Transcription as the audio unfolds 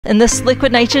And this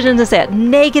liquid nitrogen is at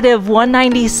negative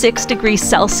 196 degrees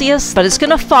Celsius, but it's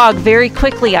going to fog very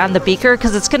quickly on the beaker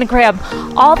because it's going to grab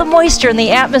all the moisture in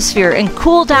the atmosphere and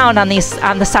cool down on the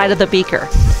side of the beaker.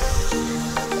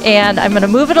 And I'm going to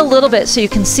move it a little bit so you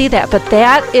can see that, but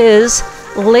that is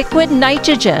liquid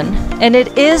nitrogen, and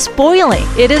it is boiling.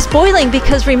 It is boiling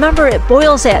because remember, it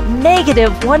boils at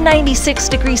negative 196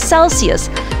 degrees Celsius.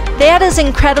 That is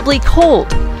incredibly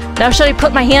cold. Now, should I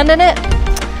put my hand in it?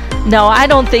 No, I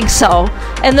don't think so.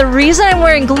 And the reason I'm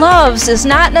wearing gloves is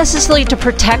not necessarily to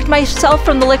protect myself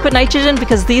from the liquid nitrogen,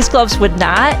 because these gloves would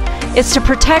not. It's to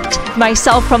protect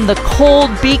myself from the cold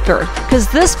beaker,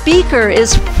 because this beaker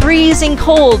is freezing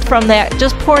cold from that,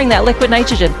 just pouring that liquid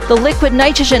nitrogen. The liquid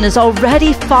nitrogen is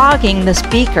already fogging this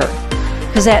beaker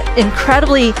because that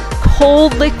incredibly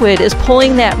cold liquid is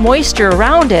pulling that moisture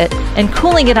around it and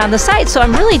cooling it on the side. So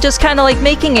I'm really just kind of like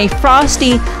making a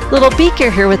frosty little beaker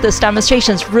here with this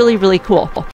demonstration. It's really, really cool.